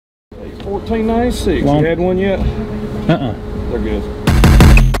14.96. You had one yet? They're good.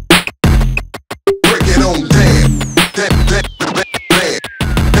 Break it on down.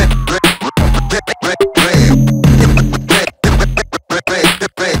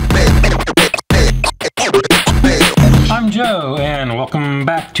 I'm Joe, and welcome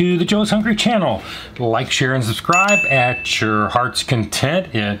back to the Joe's Hungry channel. Like, share, and subscribe at your heart's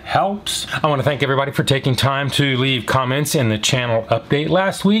content. It helps. I want to thank everybody for taking time to leave comments in the channel update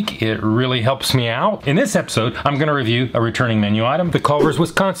last week. It really helps me out. In this episode, I'm going to review a returning menu item, the Culver's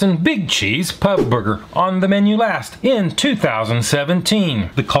Wisconsin Big Cheese Pub Burger, on the menu last in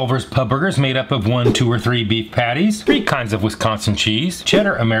 2017. The Culver's Pub Burger is made up of 1, 2, or 3 beef patties, 3 kinds of Wisconsin cheese,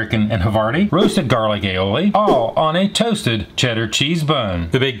 cheddar, American, and Havarti, roasted garlic aioli, all on a toasted cheddar cheese bun.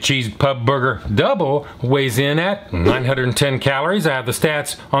 The Big Cheese Pub Burger Double weighs in at 910 calories. I have the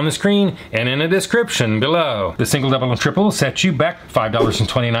stats on the screen and in the description below. The single, double, and triple sets you back $5.29,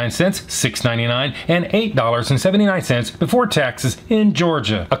 $6.99, and $8.79 before taxes in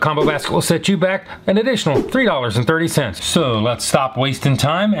Georgia. A combo basket will set you back an additional $3.30. So let's stop wasting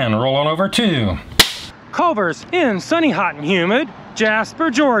time and roll on over to Culver's in sunny, hot, and humid Jasper,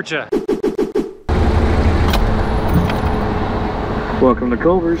 Georgia. Welcome to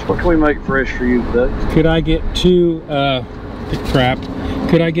Culver's. What can we make fresh for you today? Could I get two,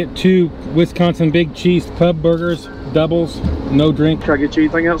 Could I get 2 Wisconsin Big Cheese Pub Burgers, doubles, no drink? Try to get you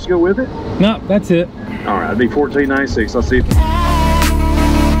anything else to go with it? No, that's it. All right, it'd be $14.96. I'll see you.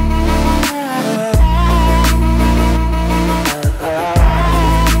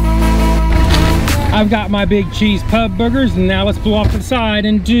 I've got my Big Cheese Pub Burgers, and now let's pull off to the side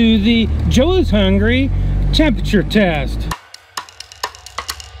and do the Joe's Hungry temperature test.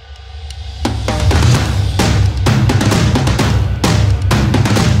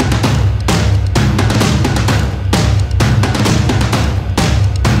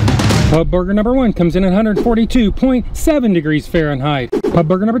 Pub Burger number 1 comes in at 142.7 degrees Fahrenheit. Pub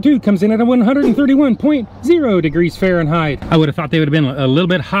Burger number 2 comes in at 131.0 degrees Fahrenheit. I would have thought they would have been a little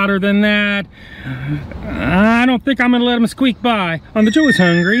bit hotter than that. I don't think I'm gonna let them squeak by on the Joe's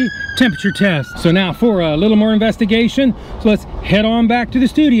Hungry temperature test. So now for a little more investigation, so let's head on back to the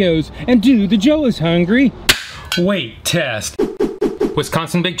studios and do the Joe's Hungry weight test.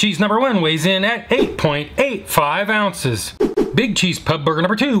 Wisconsin Big Cheese number 1 weighs in at 8.85 ounces. Big Cheese Pub Burger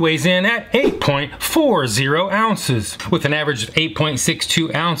number 2 weighs in at 8.40 ounces. With an average of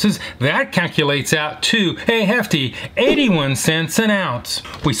 8.62 ounces, that calculates out to a hefty 81 cents an ounce.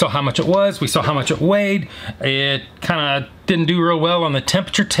 We saw how much it was, we saw how much it weighed. It kind of didn't do real well on the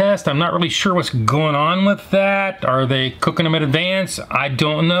temperature test. I'm not really sure what's going on with that. Are they cooking them in advance? I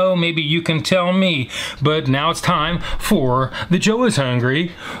don't know. Maybe you can tell me. But now it's time for the Joe is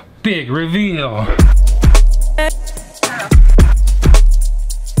Hungry big reveal.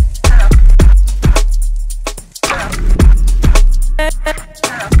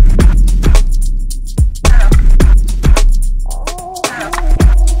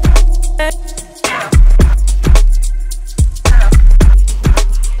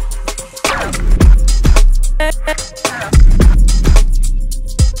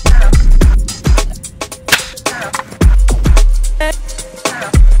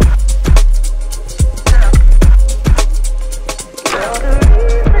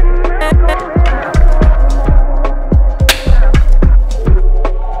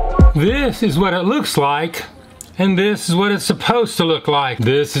 This is what it looks like, and this is what it's supposed to look like.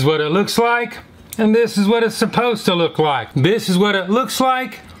 This is what it looks like, and this is what it's supposed to look like. This is what it looks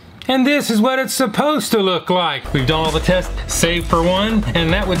like, and this is what it's supposed to look like. We've done all the tests, save for one,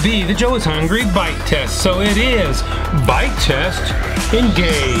 and that would be the Joe's Hungry bite test. So it is bite test,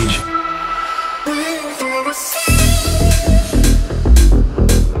 engage.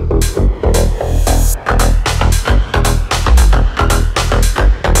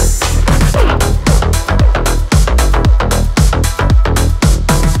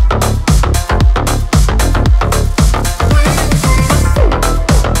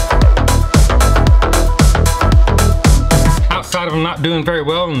 I'm not doing very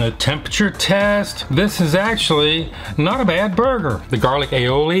well in the temperature test. This is actually not a bad burger. The garlic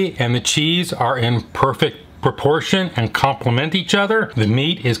aioli and the cheese are in perfect proportion and complement each other. The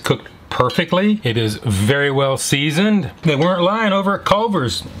meat is cooked perfectly. It is very well seasoned. They weren't lying over at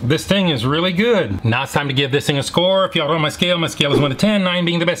Culver's. This thing is really good. Now it's time to give this thing a score. If y'all don't know my scale is 1 to 10, 9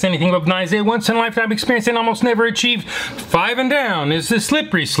 being the best. Anything above 9 is a once in a lifetime experience and almost never achieved. 5 and down is the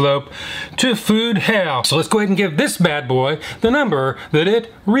slippery slope to food hell. So let's go ahead and give this bad boy the number that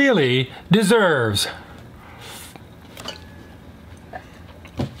it really deserves.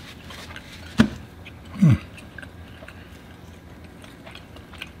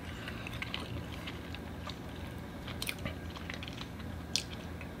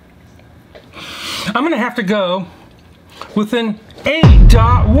 I'm gonna have to go with an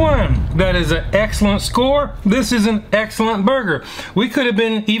 8.1. That is an excellent score. This is an excellent burger. We could have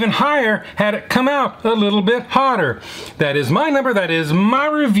been even higher had it come out a little bit hotter. That is my number. That is my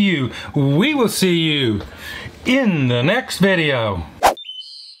review. We will see you in the next video.